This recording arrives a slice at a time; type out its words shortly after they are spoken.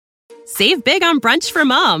Save big on brunch for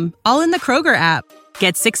mom, all in the Kroger app.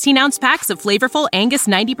 Get 16-ounce packs of flavorful Angus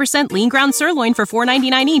 90% lean ground sirloin for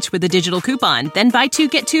 $4.99 each with a digital coupon. Then buy 2,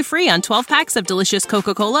 get 2 free on 12 packs of delicious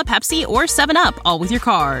Coca-Cola, Pepsi, or 7-Up, all with your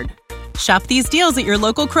card. Shop these deals at your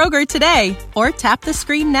local Kroger today, or tap the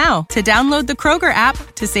screen now to download the Kroger app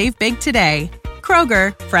to save big today.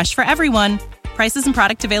 Kroger, fresh for everyone. Prices and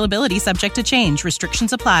product availability subject to change.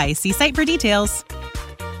 Restrictions apply. See site for details.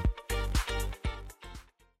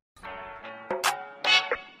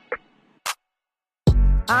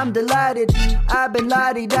 I'm delighted, I've been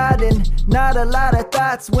lottie-dotting. Not a lot of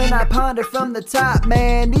thoughts when I ponder from the top.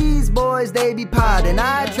 Man, these boys, they be potting.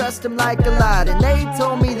 I trust them like a lot, and they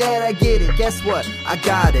told me that I get it. Guess what? I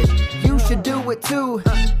got it. You should do it too.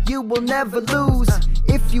 You will never lose.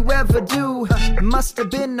 If you ever do, it must have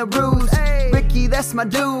been a ruse. Ricky, that's my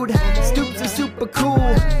dude. Stoops is super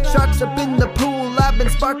cool. Sharks up in the pool. I've been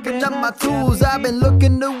sparking up my tools. I've been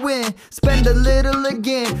looking to win. Spend a little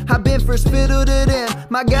again. I've been first fiddle to them.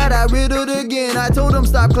 My God, I riddled again. I told them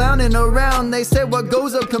stop clowning around. They said what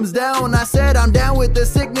goes up comes down. I said I'm down with the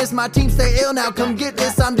sickness. My team stay ill now. Come get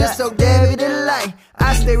this. I'm just so Debbie Delight.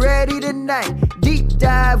 I stay ready tonight. Deep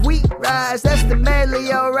dive, we rise. That's the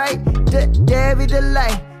medley, alright. Debbie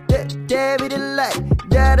Delight. Debbie Delight.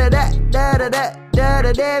 Da da da da da da da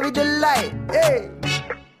da Debbie Delight. Hey.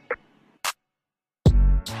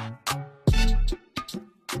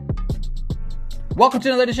 Welcome to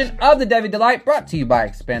another edition of the Debbie Delight, brought to you by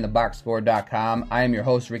ExpandTheBoxScore.com. I am your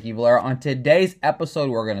host, Ricky Valera. On today's episode,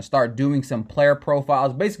 we're going to start doing some player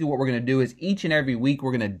profiles. Basically, what we're going to do is each and every week,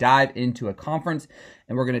 we're going to dive into a conference,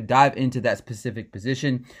 and we're going to dive into that specific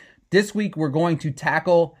position. This week, we're going to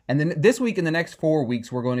tackle, and then this week and the next 4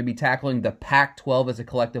 weeks, we're going to be tackling the Pac-12 as a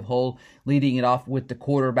collective whole, leading it off with the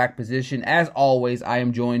quarterback position. As always, I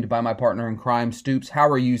am joined by my partner in crime, Stoops. How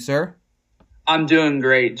are you, sir? I'm doing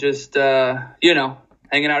great. Just, hanging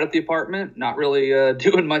out at the apartment. Not really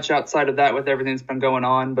doing much outside of that with everything that's been going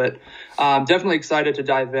on. But definitely excited to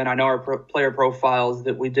dive in. I know our player profiles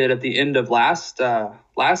that we did at the end of last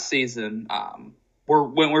season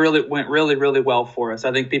went really well for us.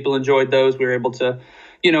 I think people enjoyed those. We were able to,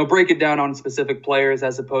 break it down on specific players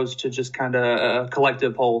as opposed to just kind of a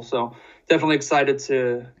collective whole. So definitely excited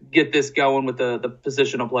to get this going with the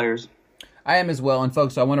positional players. I am as well, and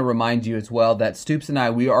folks, I want to remind you as well that Stoops and I,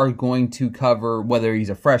 we are going to cover whether he's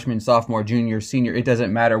a freshman, sophomore, junior, senior, it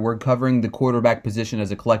doesn't matter. We're covering the quarterback position as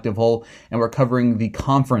a collective whole, and we're covering the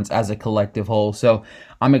conference as a collective whole. So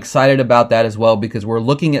I'm excited about that as well because we're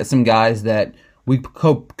looking at some guys that we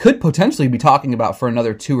could potentially be talking about for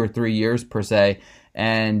another 2 or 3 years per se.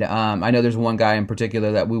 And I know there's one guy in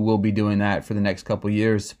particular that we will be doing that for the next couple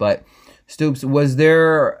years. But Stoops, was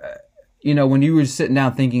there... when you were sitting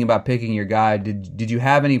down thinking about picking your guy, did you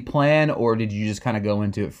have any plan or did you just kind of go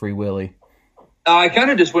into it free willy? I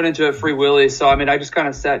kind of just went into it free willy. So, I just kind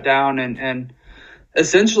of sat down and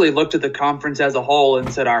essentially looked at the conference as a whole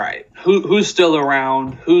and said, all right, who's still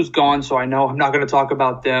around? Who's gone? So I know I'm not going to talk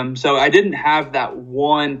about them. So I didn't have that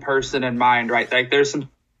one person in mind, right? Like there's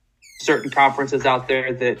some certain conferences out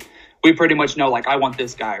there that we pretty much know, like I want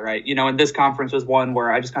this guy, right? And this conference was one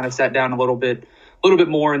where I just kind of sat down a little bit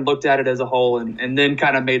more and looked at it as a whole and then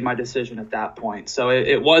kind of made my decision at that point. So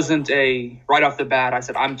it wasn't right off the bat, I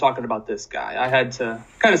said, I'm talking about this guy. I had to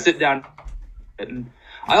kind of sit down. And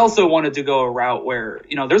I also wanted to go a route where,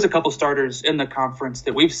 there's a couple starters in the conference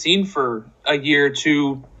that we've seen for a year,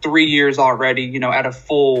 2, 3 years already, at a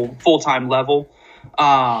full-time level.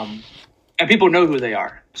 And people know who they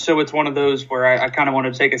are. So it's one of those where I kind of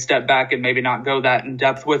wanted to take a step back and maybe not go that in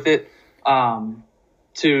depth with it.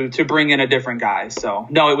 To bring in a different guy. So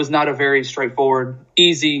no, it was not a very straightforward,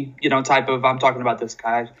 easy, type of, I'm talking about this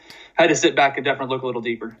guy. I had to sit back and definitely look a little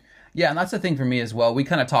deeper. Yeah, and that's the thing for me as well. We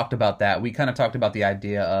kind of talked about that. We kind of talked about the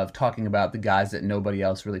idea of talking about the guys that nobody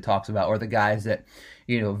else really talks about, or the guys that,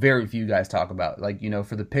 very few guys talk about. Like,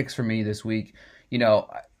 for the picks for me this week,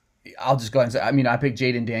 I'll just go ahead and say, I picked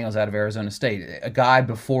Jaden Daniels out of Arizona State. A guy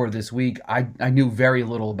before this week I knew very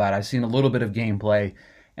little about. I've seen a little bit of gameplay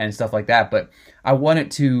and stuff like that, but I wanted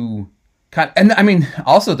to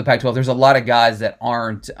also at the Pac-12, there's a lot of guys that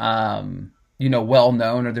aren't, well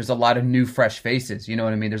known, or there's a lot of new, fresh faces. You know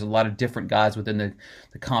what I mean? There's a lot of different guys within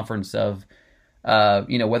the conference of,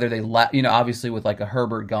 whether they, obviously with like a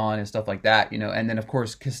Herbert gone and stuff like that, and then of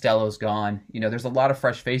course Costello's gone. There's a lot of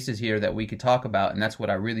fresh faces here that we could talk about, and that's what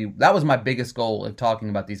that was my biggest goal of talking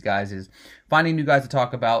about these guys, is finding new guys to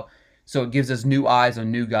talk about. So it gives us new eyes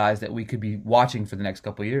on new guys that we could be watching for the next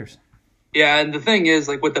couple of years. Yeah, and the thing is,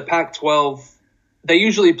 like with the Pac-12, they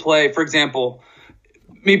usually play, for example,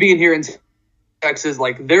 me being here in Texas,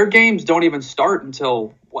 like their games don't even start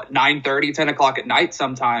until 9:30, 10 o'clock at night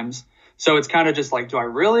sometimes. So it's kind of just like, do I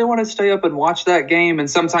really want to stay up and watch that game? And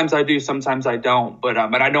sometimes I do, sometimes I don't. But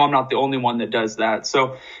and I know I'm not the only one that does that.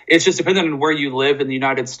 So it's just depending on where you live in the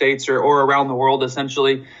United States or around the world,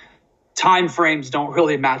 essentially. Time frames don't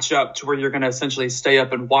really match up to where you're going to essentially stay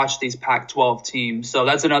up and watch these Pac-12 teams. So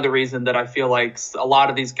that's another reason that I feel like a lot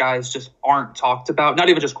of these guys just aren't talked about. Not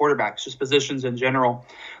even just quarterbacks, just positions in general.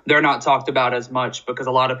 They're not talked about as much because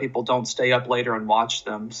a lot of people don't stay up later and watch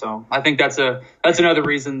them. So I think that's another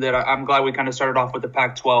reason that I'm glad we kind of started off with the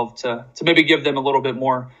Pac-12 to maybe give them a little bit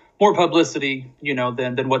more publicity,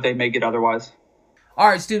 than what they may get otherwise. All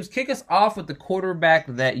right, Stoops, kick us off with the quarterback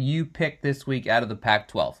that you picked this week out of the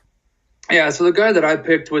Pac-12. Yeah, so the guy that I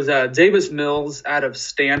picked was Davis Mills out of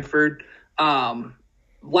Stanford.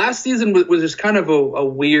 Last season was just kind of a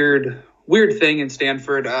weird thing in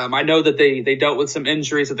Stanford. I know that they dealt with some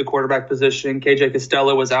injuries at the quarterback position. KJ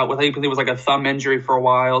Costello was out with, I think it was like a thumb injury for a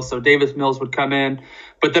while, so Davis Mills would come in.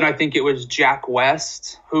 But then I think it was Jack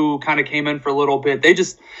West who kind of came in for a little bit.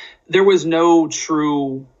 There was no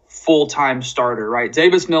true full-time starter, right?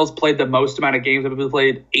 Davis Mills played the most amount of games. He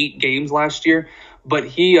played 8 games last year, but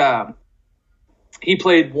he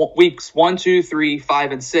played weeks 1, 2, 3,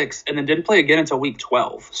 5, and 6, and then didn't play again until week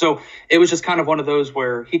 12. So it was just kind of one of those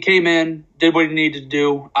where he came in, did what he needed to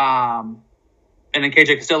do, and then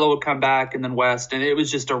KJ Costello would come back, and then West, and it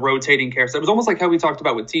was just a rotating carousel. It was almost like how we talked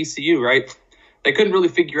about with TCU, right? They couldn't really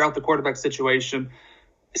figure out the quarterback situation.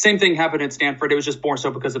 Same thing happened at Stanford. It was just more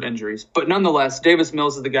so because of injuries. But nonetheless, Davis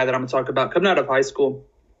Mills is the guy that I'm going to talk about. Coming out of high school,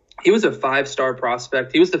 he was a 5-star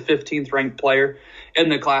prospect. He was the 15th ranked player in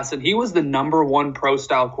the class, and he was the number 1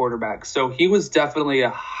 pro-style quarterback. So he was definitely a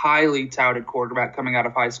highly touted quarterback coming out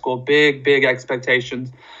of high school. Big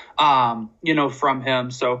expectations, from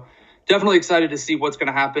him. So definitely excited to see what's going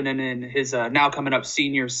to happen in his now coming up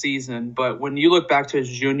senior season. But when you look back to his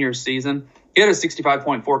junior season, he had a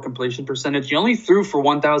 65.4 completion percentage. He only threw for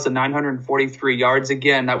 1,943 yards.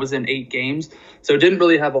 Again, that was in 8 games. So didn't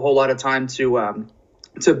really have a whole lot of time to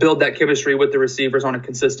build that chemistry with the receivers on a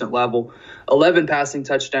consistent level. 11 passing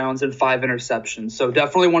touchdowns and 5 interceptions. So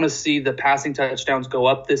definitely want to see the passing touchdowns go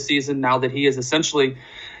up this season now that he is essentially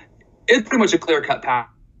 – it's pretty much a clear-cut path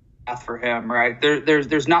for him, right?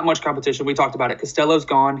 There's not much competition. We talked about it. Costello's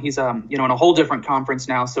gone. He's in a whole different conference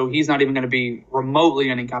now, so he's not even going to be remotely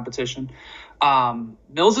in any competition.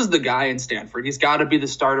 Mills is the guy in Stanford. He's got to be the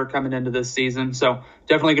starter coming into this season. So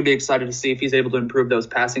definitely going to be excited to see if he's able to improve those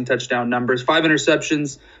passing touchdown numbers. 5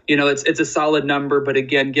 interceptions, it's a solid number. But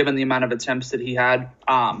again, given the amount of attempts that he had,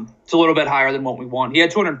 it's a little bit higher than what we want. He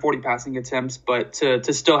had 240 passing attempts, but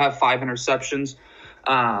to still have 5 interceptions,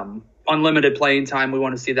 unlimited playing time, we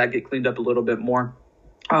want to see that get cleaned up a little bit more.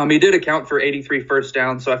 He did account for 83 first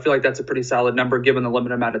downs, so I feel like that's a pretty solid number given the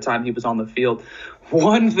limited amount of time he was on the field.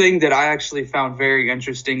 One thing that I actually found very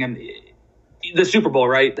interesting, and the Super Bowl,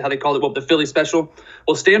 right, how they called it, the Philly special?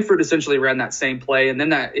 Well, Stanford essentially ran that same play, and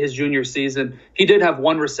then his junior season, he did have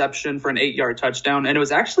 1 reception for an 8-yard touchdown, and it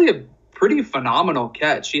was actually a pretty phenomenal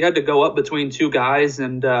catch. He had to go up between 2 guys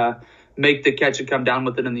and make the catch and come down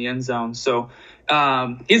with it in the end zone. So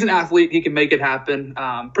he's an athlete. He can make it happen.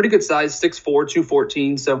 Pretty good size, 6'4",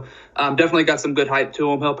 214. So definitely got some good height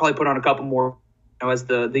to him. He'll probably put on a couple more as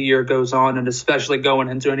the year goes on, and especially going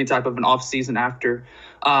into any type of an off season after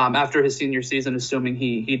his senior season, assuming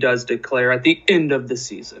he does declare at the end of the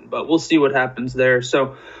season. But we'll see what happens there.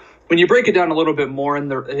 So when you break it down a little bit more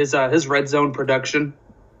in his red zone production,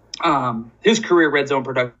 his career red zone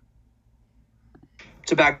production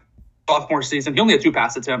to back sophomore season, he only had 2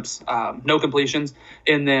 pass attempts, no completions.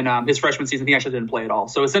 And then his freshman season, he actually didn't play at all.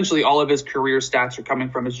 So essentially all of his career stats are coming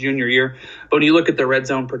from his junior year. But when you look at the red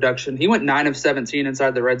zone production, he went 9 of 17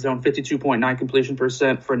 inside the red zone, 52.9 completion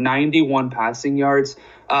percent for 91 passing yards,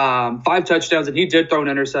 5 touchdowns, and he did throw an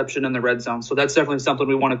interception in the red zone. So that's definitely something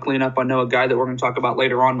we want to clean up. I know a guy that we're going to talk about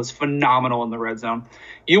later on was phenomenal in the red zone.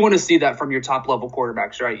 You want to see that from your top level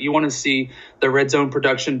quarterbacks, right? You want to see the red zone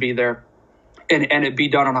production be there. And it be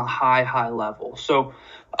done on a high level. So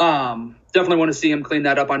definitely want to see him clean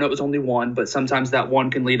that up. I know it was only 1, but sometimes that 1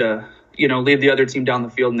 can lead the other team down the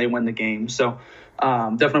field and they win the game. So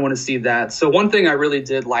definitely want to see that. So one thing I really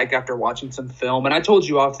did like after watching some film, and I told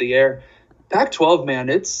you off the air, Pac-12, man,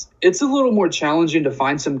 it's a little more challenging to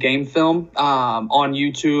find some game film on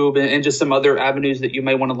YouTube and just some other avenues that you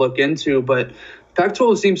may want to look into. But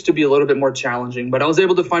Pac-12 seems to be a little bit more challenging, but I was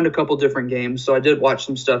able to find a couple different games, so I did watch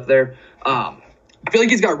some stuff there. I feel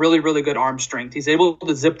like he's got really, really good arm strength. He's able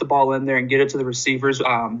to zip the ball in there and get it to the receivers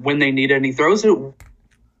when they need it, and he throws it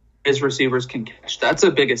his receivers can catch. That's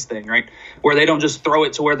the biggest thing, right? Where they don't just throw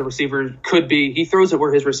it to where the receiver could be. He throws it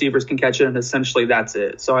where his receivers can catch it, and essentially that's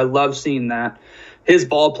it. So I love seeing that. His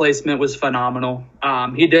ball placement was phenomenal.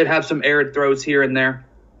 He did have some errant throws here and there,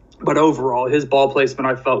 but overall, his ball placement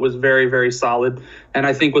I felt was very, very solid. And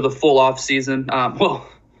I think with a full off season,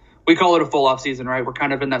 we call it a full off season, right? We're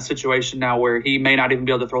kind of in that situation now where he may not even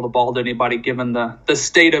be able to throw the ball to anybody given the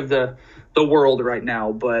state of the world right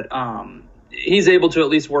now. But he's able to at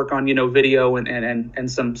least work on, video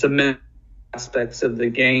and some aspects of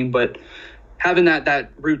the game. But having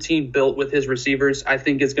that routine built with his receivers, I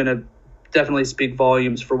think is going to definitely speak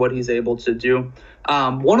volumes for what he's able to do.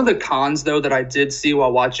 One of the cons, though, that I did see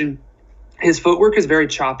while watching, his footwork is very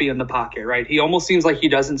choppy in the pocket, right? He almost seems like he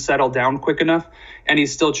doesn't settle down quick enough, and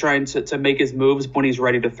he's still trying to make his moves when he's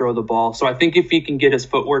ready to throw the ball. So I think if he can get his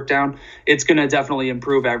footwork down, it's going to definitely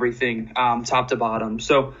improve everything top to bottom.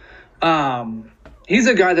 So he's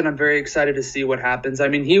a guy that I'm very excited to see what happens. I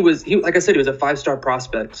mean, he like I said, he was a 5-star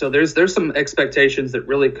prospect. So there's some expectations that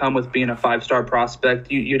really come with being a 5-star prospect.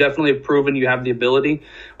 You definitely have proven you have the ability.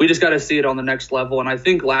 We just got to see it on the next level. And I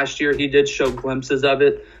think last year he did show glimpses of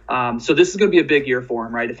it. So this is going to be a big year for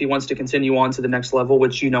him, right? If he wants to continue on to the next level,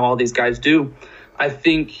 which all these guys do, I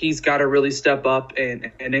think he's got to really step up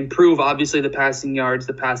and improve, obviously, the passing yards,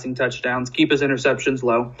 the passing touchdowns, keep his interceptions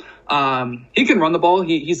low. He can run the ball.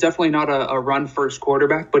 He's definitely not a run-first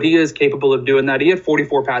quarterback, but he is capable of doing that. He had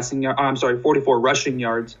 44 rushing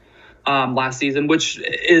yards last season, which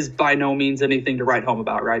is by no means anything to write home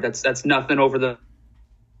about, right? That's nothing over the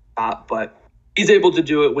top, but he's able to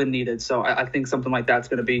do it when needed. So I think something like that's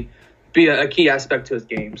going to be a key aspect to his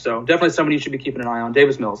game. So definitely somebody you should be keeping an eye on.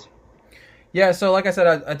 Davis Mills. Yeah, so like I said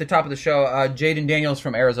at the top of the show, Jaden Daniels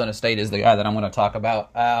from Arizona State is the guy that I'm going to talk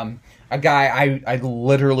about. A guy I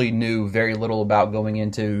literally knew very little about going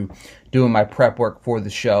into doing my prep work for the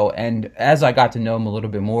show. And as I got to know him a little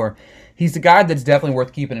bit more, he's a guy that's definitely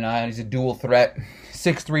worth keeping an eye on. He's a dual threat,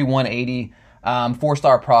 6'3", 180,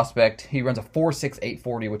 4-star prospect. He runs a 4.6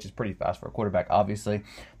 840, which is pretty fast for a quarterback, obviously.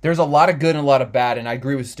 There's a lot of good and a lot of bad, and I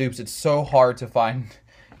agree with Stoops. It's so hard to find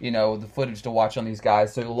the footage to watch on these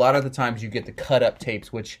guys. So a lot of the times you get the cut-up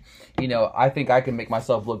tapes, which, I think I can make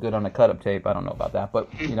myself look good on a cut-up tape. I don't know about that, but,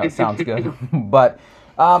 it sounds good. But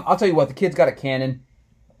I'll tell you what, the kid's got a cannon.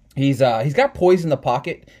 He's got poise in the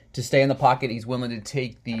pocket to stay in the pocket. He's willing to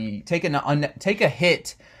take a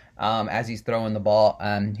hit as he's throwing the ball.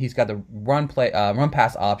 He's got the run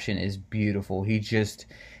pass option is beautiful. He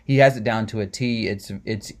has it down to a T.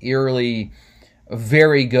 It's eerily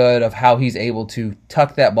very good of how he's able to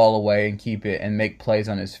tuck that ball away and keep it and make plays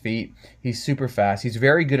on his feet. He's super fast. He's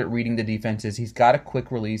very good at reading the defenses. He's got a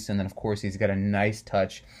quick release, and then, of course, he's got a nice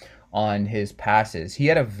touch on his passes. He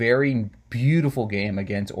had a very beautiful game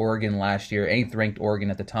against Oregon last year, 8th-ranked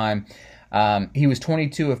Oregon at the time. He was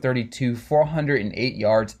 22 of 32, 408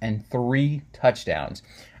 yards, and 3 touchdowns.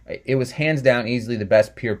 It was hands down easily the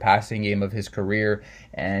best pure passing game of his career,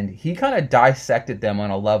 and he kind of dissected them on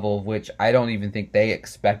a level of which I don't even think they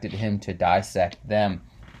expected him to dissect them.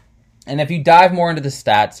 And if you dive more into the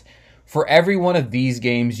stats, for every one of these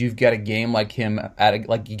games, you've got a game like him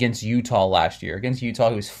like against Utah last year. Against Utah,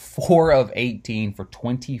 he was 4 of 18 for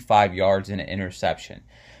 25 yards and an interception.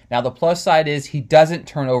 Now, the plus side is he doesn't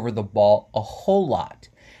turn over the ball a whole lot.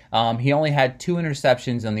 He only had 2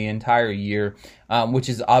 interceptions in the entire year, which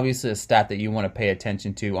is obviously a stat that you want to pay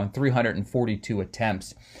attention to on 342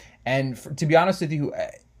 attempts. And to be honest with you,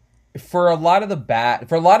 for a lot of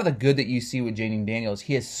the good that you see with Jaden Daniels,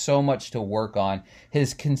 he has so much to work on.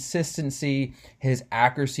 His consistency, his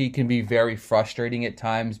accuracy can be very frustrating at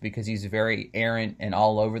times because he's very errant and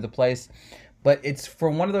all over the place. But it's for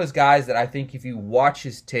one of those guys that I think if you watch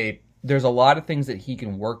his tape, there's a lot of things that he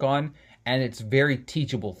can work on. And it's very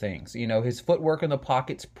teachable things. His footwork in the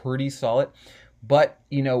pocket's pretty solid, but,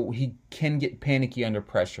 he can get panicky under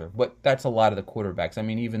pressure. But that's a lot of the quarterbacks. I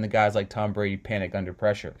mean, even the guys like Tom Brady panic under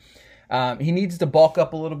pressure. He needs to bulk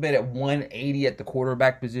up a little bit at 180 at the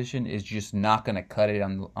quarterback position is just not going to cut it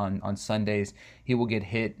on Sundays. He will get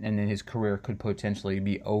hit, and then his career could potentially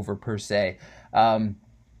be over per se.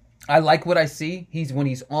 I like what I see. When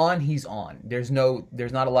he's on, he's on. There's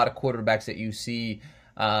not a lot of quarterbacks that you see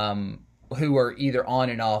who are either on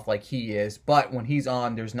and off like he is, but when he's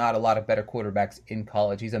on, there's not a lot of better quarterbacks in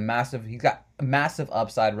college. He's got a massive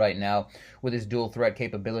upside right now with his dual threat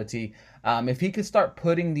capability. If he could start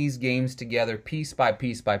putting these games together piece by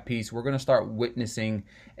piece by piece, we're going to start witnessing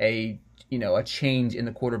a a change in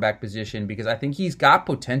the quarterback position, because I think he's got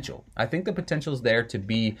potential. I think the potential is there to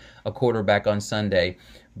be a quarterback on Sunday,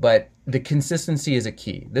 but the consistency is a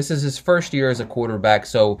key. This is his first year as a quarterback,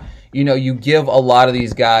 so you give a lot of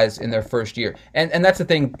these guys in their first year, and that's the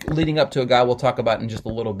thing leading up to a guy we'll talk about in just a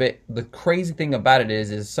little bit. The crazy thing about it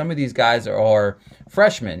is some of these guys are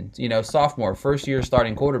freshmen, sophomore, first year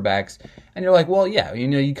starting quarterbacks, and you're like, well, yeah,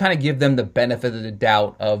 you kind of give them the benefit of the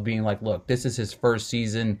doubt of being like, look, this is his first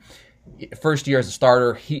season, first year as a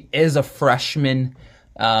starter. He is a freshman.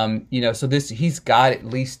 So he's got at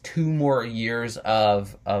least 2 more years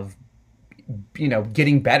of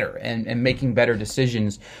getting better and making better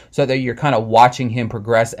decisions, so that you're kind of watching him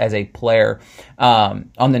progress as a player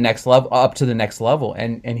on the next level, up to the next level.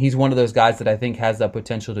 And he's one of those guys that I think has the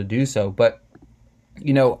potential to do so. But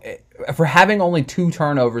for having only 2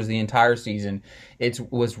 turnovers the entire season, it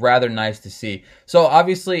was rather nice to see. So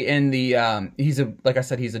obviously like I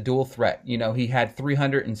said, he's a dual threat. He had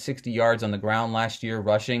 360 yards on the ground last year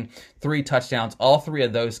rushing, 3 touchdowns. All 3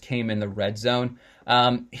 of those came in the red zone.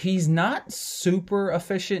 He's not super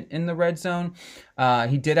efficient in the red zone.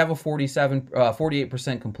 He did have a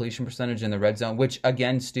 48% completion percentage in the red zone, which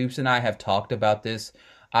again, Stoops and I have talked about this.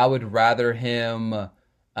 I would rather him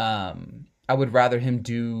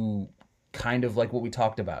do kind of like what we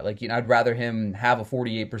talked about. I'd rather him have a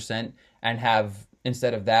 48% and have,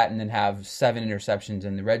 instead of that, and then have 7 interceptions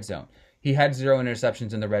in the red zone. He had 0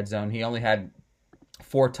 interceptions in the red zone. He only had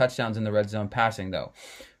 4 touchdowns in the red zone passing, though.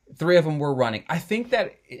 3 of them were running. I think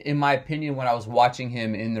that, in my opinion, when I was watching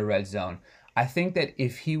him in the red zone, I think that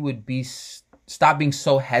if he would stop being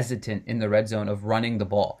so hesitant in the red zone of running the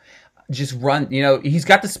ball, just run, he's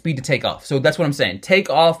got the speed to take off. So that's what I'm saying. Take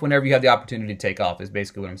off whenever you have the opportunity to take off is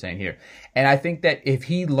basically what I'm saying here. And I think that if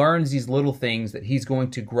he learns these little things, that he's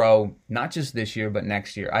going to grow, not just this year, but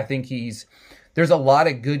next year. I think there's a lot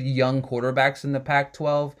of good young quarterbacks in the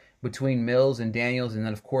Pac-12 between Mills and Daniels, and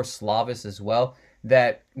then of course Slavis as well,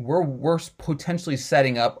 that we're potentially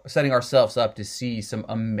setting ourselves up to see some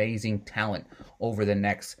amazing talent over the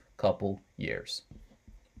next couple years.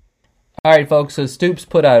 All right, folks, so Stoops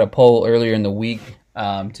put out a poll earlier in the week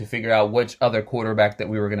to figure out which other quarterback that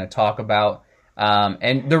we were going to talk about.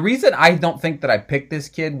 And the reason I don't think that I picked this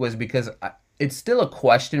kid was because it's still a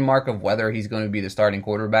question mark of whether he's going to be the starting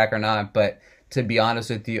quarterback or not. But to be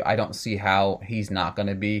honest with you, I don't see how he's not going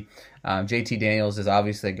to be. JT Daniels is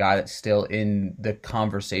obviously a guy that's still in the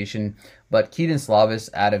conversation. But Kedon Slovis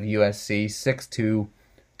out of USC, 6'2",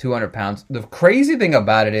 200 pounds. The crazy thing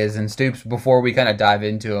about it is, and Stoops, before we kind of dive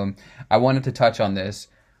into him, I wanted to touch on this.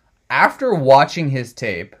 After watching his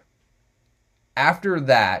tape, after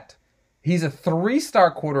that, he's a 3-star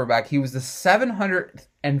quarterback. He was the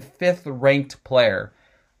 705th ranked player.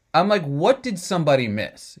 I'm like, what did somebody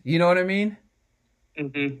miss? You know what I mean?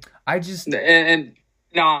 Mm-hmm. I just... And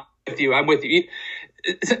no, I'm with you.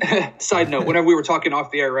 Side note, whenever we were talking off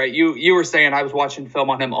the air, right, you were saying I was watching film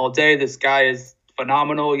on him all day. This guy is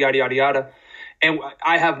phenomenal, yada, yada, yada. And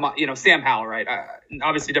I have my, Sam Howell, right?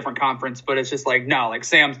 Obviously different conference, but it's just like, no, like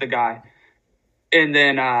Sam's the guy. And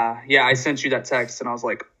then, I sent you that text and I was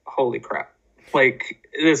like, holy crap, like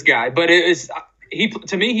this guy. But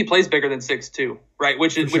to me, he plays bigger than 6'2", right?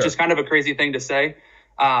 Which is kind of a crazy thing to say.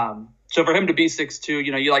 So for him to be 6'2",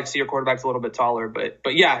 you like to see your quarterbacks a little bit taller, but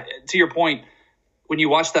yeah, to your point, when you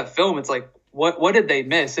watch that film, it's like, what did they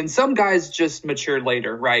miss? And some guys just mature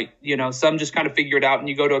later, right? Some just kind of figure it out, and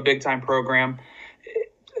you go to a big time program,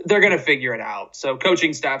 they're going to figure it out. So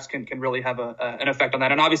coaching staffs can really have an effect on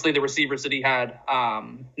that. And obviously the receivers that he had,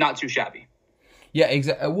 not too shabby. Yeah,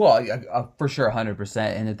 exactly. Well, for sure, 100%.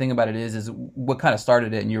 And the thing about it is what kind of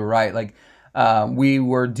started it, and you're right, like we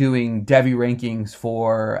were doing Devy rankings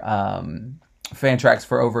for Fantrax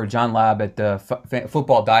for over John Lab at the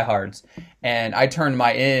Football Diehards, and I turned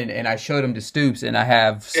my in and I showed him to Stoops, and I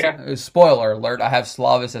have spoiler alert, I have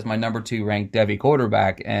Slavis as my number 2 ranked Devy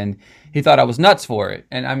quarterback, and he thought I was nuts for it.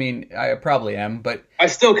 And I mean, I probably am, but I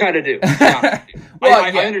still kind of do. I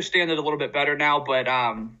understand it a little bit better now, but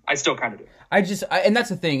I still kind of do. And that's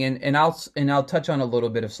the thing, and I'll touch on a little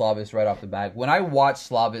bit of Slavis right off the bat. When I watch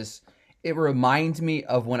Slavis, it reminds me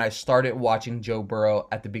of when I started watching Joe Burrow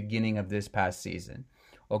at the beginning of this past season.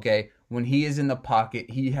 Okay, when he is in the pocket,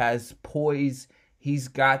 he has poise. He's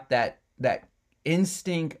got that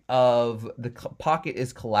instinct of the pocket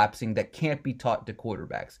is collapsing that can't be taught to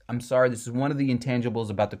quarterbacks. I'm sorry, this is one of the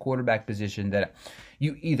intangibles about the quarterback position, that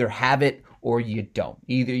you either have it or you don't.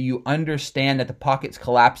 Either you understand that the pocket's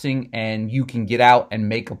collapsing and you can get out and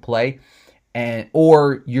make a play,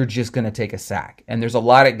 or you're just going to take a sack. And there's a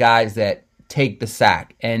lot of guys that take the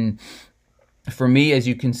sack. And for me, as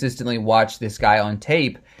you consistently watch this guy on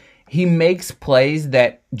tape, he makes plays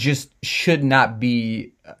that just should not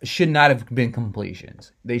have been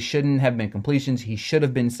completions. They shouldn't have been completions. He should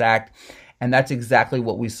have been sacked. And that's exactly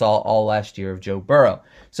what we saw all last year of Joe Burrow.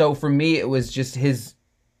 So for me, it was just he's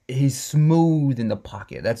smooth in the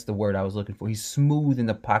pocket. That's the word I was looking for. He's smooth in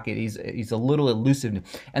the pocket. He's a little elusive.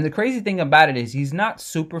 And the crazy thing about it is he's not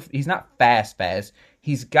fast.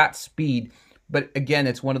 He's got speed. But again,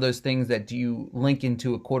 it's one of those things that you link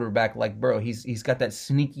into a quarterback like Burrow. He's got that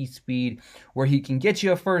sneaky speed where he can get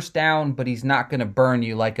you a first down, but he's not going to burn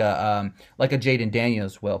you like a Jaden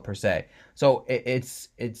Daniels will per se. So it's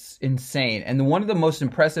insane. And one of the most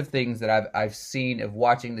impressive things that I've seen of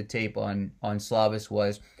watching the tape on Slovis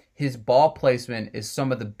was his ball placement is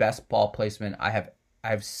some of the best ball placement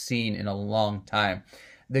I've seen in a long time.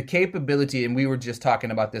 The capability, and we were just talking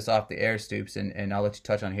about this off the air, Stoops, and I'll let you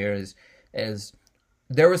touch on here is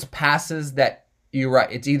there was passes that you're right.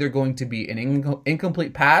 It's either going to be an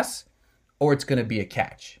incomplete pass or it's going to be a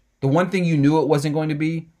catch. The one thing you knew it wasn't going to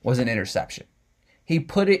be was an interception. He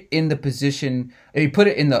put it in the position. He put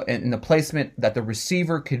it in the placement that the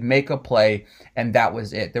receiver could make a play, and that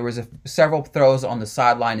was it. There was several throws on the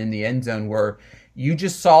sideline in the end zone where you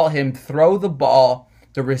just saw him throw the ball.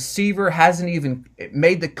 The receiver hasn't even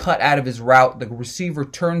made the cut out of his route. The receiver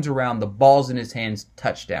turns around, the ball's in his hands,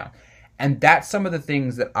 touchdown. And that's some of the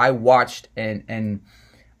things that I watched and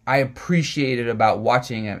I appreciated about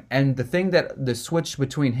watching him. And the thing that the switch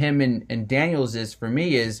between him and Daniels is, for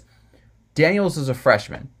me, is Daniels is a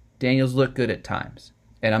freshman. Daniels looked good at times,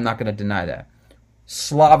 and I'm not going to deny that.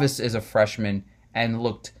 Slovis is a freshman and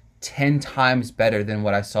looked 10 times better than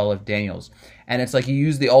what I saw of Daniels. And it's like you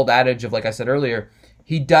use the old adage of, like I said earlier,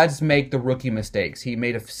 he does make the rookie mistakes. He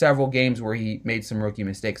made several games where he made some rookie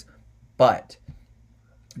mistakes, but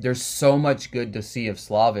there's so much good to see of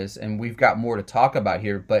Slovis, and we've got more to talk about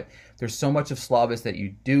here, but there's so much of Slovis that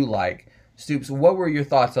you do like. Stoops, what were your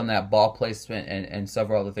thoughts on that ball placement and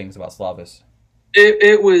several other things about Slovis?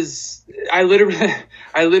 It was, I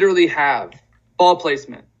literally have ball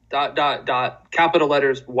placement, ... capital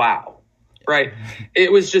letters, wow. Right.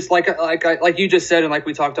 It was just like you just said, and like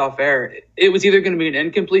we talked off air, it was either going to be an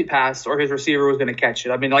incomplete pass or his receiver was going to catch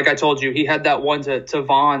it. I mean, like I told you, he had that one to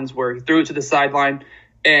Vaughns where he threw it to the sideline,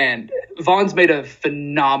 and Vaughns made a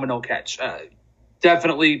phenomenal catch.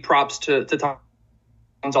 Definitely props to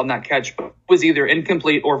Vaughns on that catch, but it was either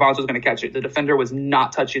incomplete or Vaughns was going to catch it. The defender was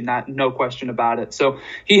not touching that, no question about it. So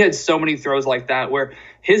he had so many throws like that where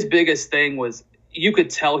his biggest thing was, you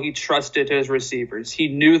could tell he trusted his receivers. He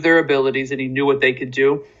knew their abilities and he knew what they could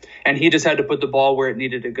do, and he just had to put the ball where it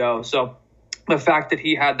needed to go. So the fact that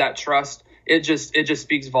he had that trust, it just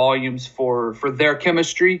speaks volumes for their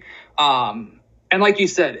chemistry. And like you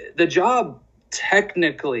said, the job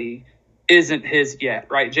technically isn't his yet,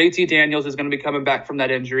 right? JT Daniels is going to be coming back from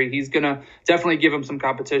that injury. He's going to definitely give him some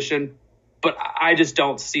competition, but I just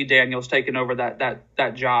don't see Daniels taking over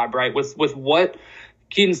that job, right? With what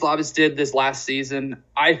Kedon Slovis did this last season,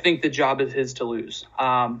 I think the job is his to lose.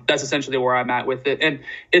 That's essentially where I'm at with it. And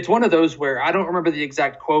it's one of those where I don't remember the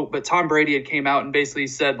exact quote, but Tom Brady had came out and basically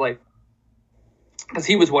said, like, because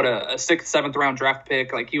he was a 6th, 7th round draft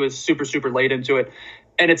pick. Like, he was super, super late into it.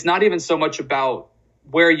 And it's not even so much about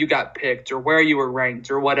where you got picked or where you were ranked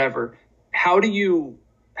or whatever. How do you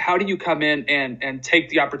come in and take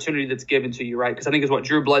the opportunity that's given to you, right? Because I think it's what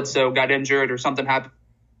Drew Bledsoe got injured or something happened,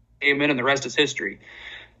 came in, and the rest is history.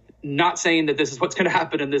 Not saying that this is what's going to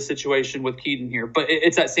happen in this situation with Kedon here, but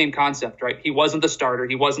it's that same concept, right? He wasn't the starter.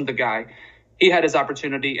 He wasn't the guy. He had his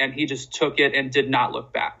opportunity, and he just took it and did not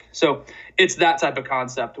look back. So it's that type of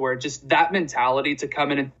concept where just that mentality to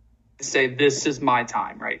come in and say, this is my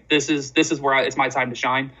time, right? This is where it's my time to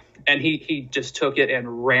shine. And he just took it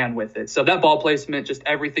and ran with it. So that ball placement, just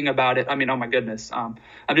everything about it. I mean, oh my goodness. I'm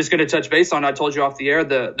just going to touch base on, I told you off the air,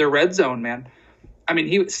 the red zone, man. I mean,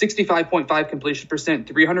 he was 65.5 completion percent,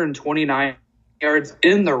 329 yards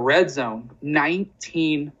in the red zone,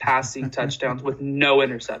 19 passing touchdowns with no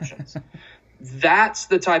interceptions. That's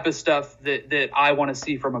the type of stuff that I want to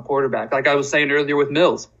see from a quarterback. Like I was saying earlier with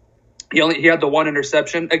Mills, he had the one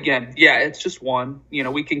interception. Again, yeah, it's just one.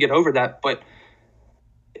 We can get over that. But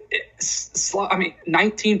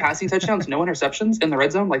 19 passing touchdowns, no interceptions in the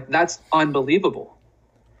red zone. Like, that's unbelievable.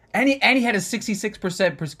 And he had a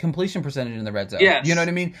 66% completion percentage in the red zone. Yes. You know what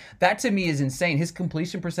I mean? That to me is insane. His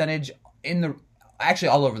completion percentage actually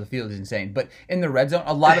all over the field is insane. But in the red zone,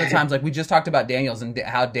 a lot of the times, like we just talked about Daniels and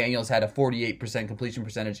how Daniels had a 48% completion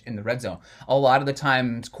percentage in the red zone. A lot of the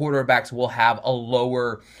times quarterbacks will have a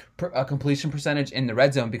lower completion percentage in the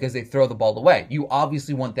red zone because they throw the ball away. You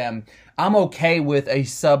obviously want them. I'm okay with a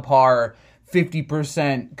subpar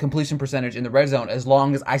 50% completion percentage in the red zone as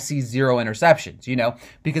long as I see 0 interceptions,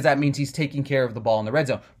 because that means he's taking care of the ball in the red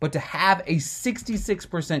zone. But to have a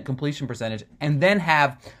 66% completion percentage and then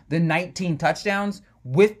have the 19 touchdowns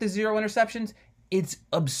with the 0 interceptions, it's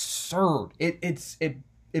absurd.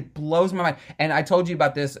 It blows my mind. And I told you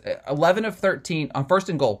about this, 11 of 13 on first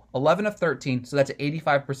and goal, 11 of 13, so that's an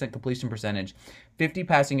 85% completion percentage, 50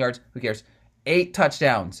 passing yards, who cares? 8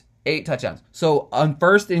 touchdowns. So on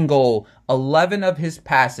first and goal, 11 of his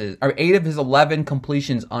passes, or 8 of his 11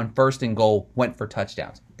 completions on first and goal went for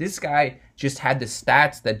touchdowns. This guy just had the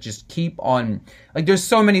stats that just keep on, like there's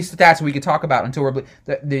so many stats we could talk about until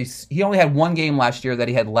he only had one game last year that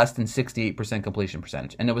he had less than 68% completion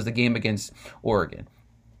percentage, and it was the game against Oregon.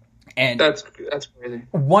 And that's crazy.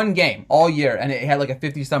 One game all year, and it had like a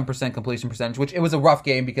 50-some% completion percentage, which it was a rough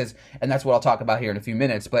game and that's what I'll talk about here in a few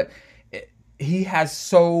minutes, but he has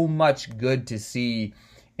so much good to see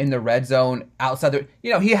in the red zone outside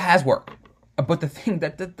he has work. But the thing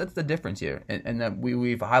that's the difference here, and that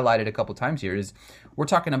we've highlighted a couple times here, is we're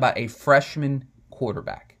talking about a freshman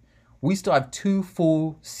quarterback. We still have 2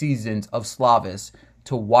 full seasons of Slavis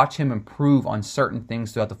to watch him improve on certain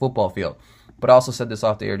things throughout the football field. But I also said this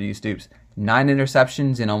off the air to you, Stoops. 9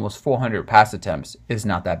 interceptions and almost 400 pass attempts is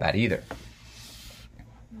not that bad either.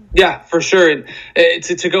 Yeah, for sure. And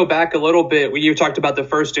to go back a little bit, you talked about the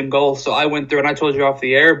first and goal. So I went through, and I told you off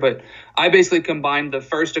the air, but I basically combined the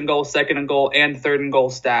first and goal, second and goal, and third and goal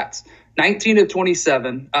stats. 19 to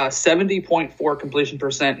 27, 70.4 completion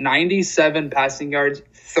percent, 97 passing yards,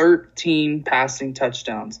 13 passing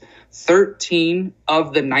touchdowns. 13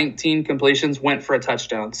 of the 19 completions went for a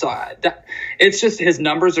touchdown. So it's just his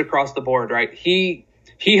numbers across the board, right? He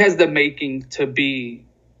has the making to be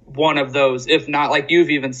one of those, if not, like you've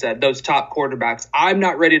even said, those top quarterbacks. I'm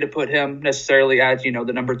not ready to put him necessarily as, the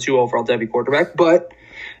number 2 overall Devy quarterback, but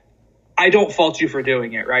I don't fault you for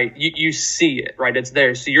doing it, right? You see it, right? It's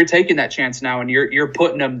there. So you're taking that chance now, and you're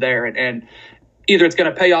putting him there, and either it's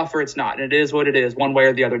going to pay off or it's not. And it is what it is, one way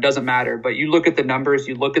or the other. It doesn't matter. But you look at the numbers,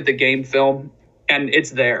 you look at the game film, and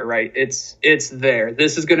it's there, right? It's there.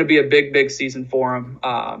 This is going to be a big, big season for him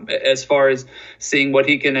as far as seeing what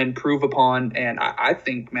he can improve upon. And I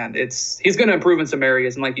think, man, he's going to improve in some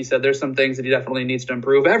areas. And like you said, there's some things that he definitely needs to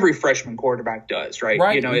improve. Every freshman quarterback does, right?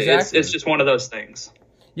 Exactly. It's just one of those things.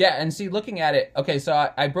 Yeah, and see, looking at it, okay, so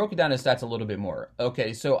I broke it down his stats a little bit more.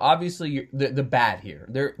 Okay, so obviously the bad here,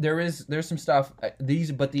 there's some stuff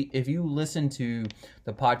if you listen to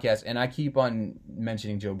the podcast, and I keep on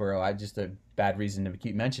mentioning Joe Burrow, I just a bad reason to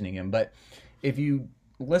keep mentioning him, but if you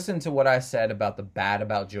listen to what I said about the bad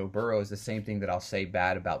about Joe Burrow, is the same thing that I'll say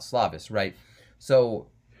bad about Slavis, right? So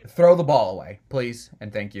throw the ball away, please,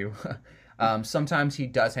 and thank you. Sometimes he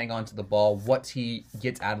does hang on to the ball once he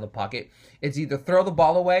gets out of the pocket. It's either throw the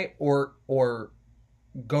ball away or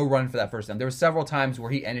go run for that first down. There were several times where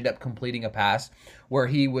he ended up completing a pass where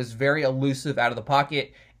he was very elusive out of the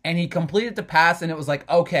pocket, and he completed the pass, and it was like,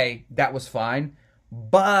 okay, that was fine.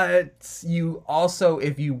 But you also,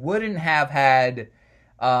 if you would have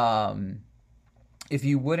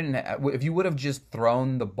just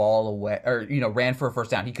thrown the ball away, or ran for a first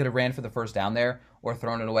down, he could have ran for the first down there or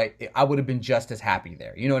thrown it away. I would have been just as happy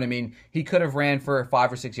there. You know what I mean? He could have ran for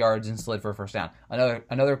 5 or 6 yards and slid for a first down.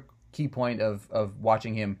 Another key point of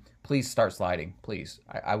watching him, please start sliding, please.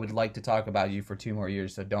 I would like to talk about you for 2 more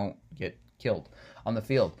years, so don't get killed on the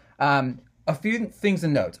field. A few things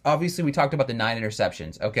in notes. Obviously, we talked about the 9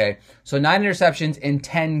 interceptions, okay? So 9 interceptions in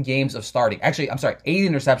 10 games of starting. Actually, I'm sorry, 8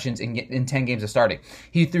 interceptions in 10 games of starting.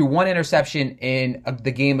 He threw 1 interception in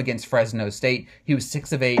the game against Fresno State. He was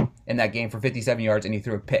 6 of 8 in that game for 57 yards, and he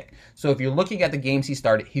threw a pick. So if you're looking at the games he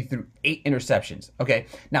started, he threw 8 interceptions, okay?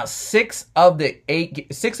 Now, 6 of his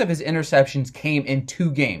interceptions came in 2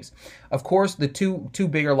 games. Of course, the two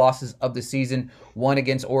bigger losses of the season, one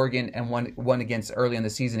against Oregon and one against early in the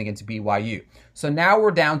season against BYU. So now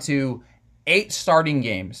we're down to 8 starting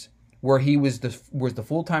games where he was the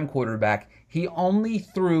full-time quarterback. He only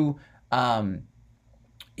threw 3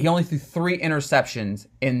 interceptions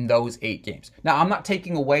in those 8 games. Now, I'm not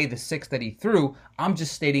taking away the 6 that he threw. I'm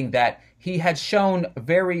just stating that he had shown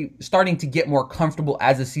starting to get more comfortable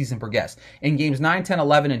as the season progressed. In games 9, 10,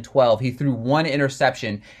 11, and 12, he threw 1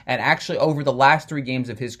 interception, and actually over the last 3 games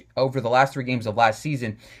of last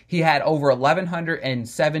season, he had over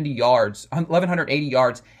 1,180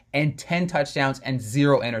 yards and 10 touchdowns and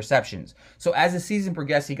 0 interceptions. So as the season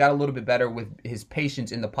progressed, he got a little bit better with his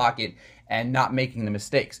patience in the pocket and not making the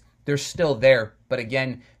mistakes. They're still there, but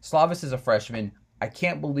again, Slavis is a freshman. I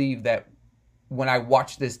can't believe that when I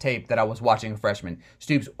watched this tape that I was watching a freshman.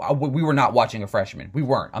 Stoops, we were not watching a freshman. We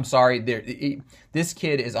weren't. I'm sorry. This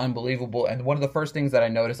kid is unbelievable. And one of the first things that I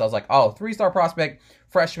noticed, I was like, oh, 3-star prospect,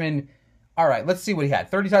 freshman. All right, let's see what he had.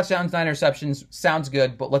 30 touchdowns, 9 interceptions. Sounds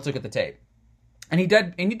good, but let's look at the tape. And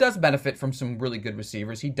he does benefit from some really good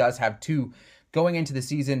receivers. He does have 2 going into the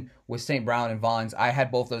season with St. Brown and Vaughns. I had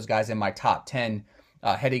both those guys in my top 10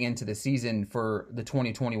 heading into the season for the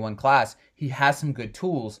 2021 class. He has some good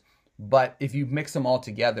tools. But if you mix them all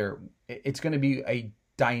together, it's going to be a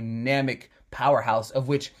dynamic powerhouse of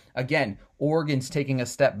which, again, Oregon's taking a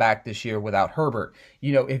step back this year without Herbert.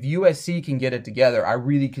 You know, if USC can get it together, I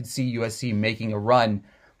really could see USC making a run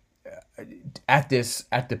at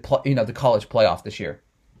the college playoff this year.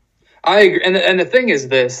 I agree. And the thing is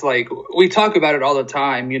this, like, we talk about it all the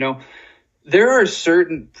time, you know, there are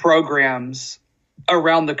certain programs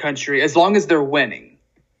around the country, as long as they're winning,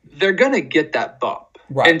 they're going to get that bump.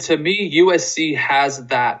 Right. And to me, USC has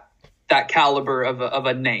that caliber of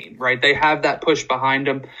a name, right? They have that push behind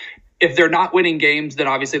them. If they're not winning games, then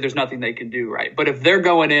obviously there's nothing they can do, right? But if they're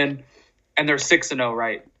going in and they're 6-0,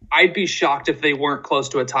 right? I'd be shocked if they weren't close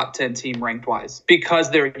to a top 10 team ranked wise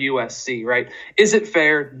because they're USC, right? Is it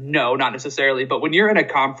fair? No, not necessarily. But when you're in a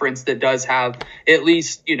conference that does have at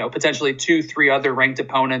least, you know, potentially 2-3 other ranked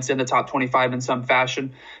opponents in the top 25 in some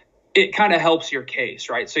fashion, it kind of helps your case,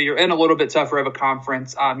 right? So you're in a little bit tougher of a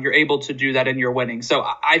conference. You're able to do that and you're winning. So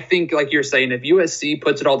I think, like you're saying, if USC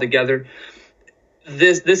puts it all together,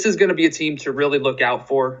 this is going to be a team to really look out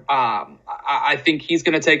for. I think he's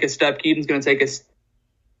going to take a step. Keaton's going to take a step.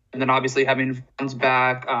 And then obviously having Vaughns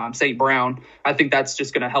back, St. Brown, I think that's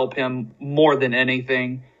just going to help him more than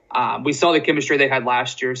anything. We saw the chemistry they had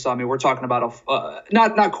last year. So, I mean, we're talking about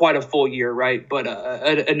not quite a full year, right? But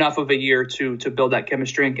enough of a year to build that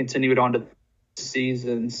chemistry and continue it on to the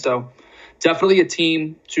season. So definitely a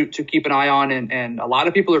team to keep an eye on. And a lot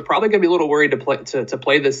of people are probably going to be a little worried to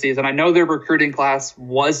play this season. I know their recruiting class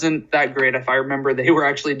wasn't that great. If I remember, they were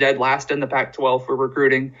actually dead last in the Pac-12 for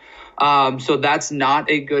recruiting. So that's not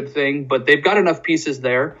a good thing. But they've got enough pieces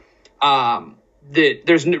there.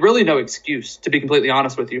 There's really no excuse, to be completely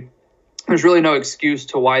honest with you. There's really no excuse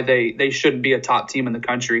to why they shouldn't be a top team in the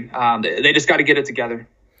country. They just got to get it together.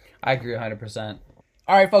 I agree 100%.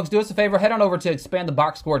 All right, folks, do us a favor. Head on over to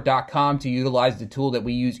expandtheboxscore.com to utilize the tool that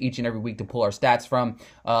we use each and every week to pull our stats from.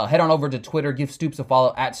 Head on over to Twitter. Give Stoops a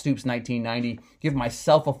follow at Stoops1990. Give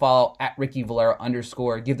myself a follow at Ricky Valera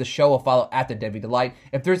 _. Give the show a follow at The Debbie Delight.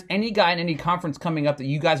 If there's any guy in any conference coming up that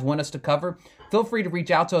you guys want us to cover, feel free to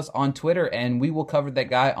reach out to us on Twitter, and we will cover that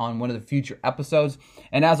guy on one of the future episodes.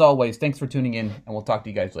 And as always, thanks for tuning in, and we'll talk to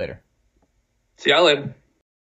you guys later. See y'all later.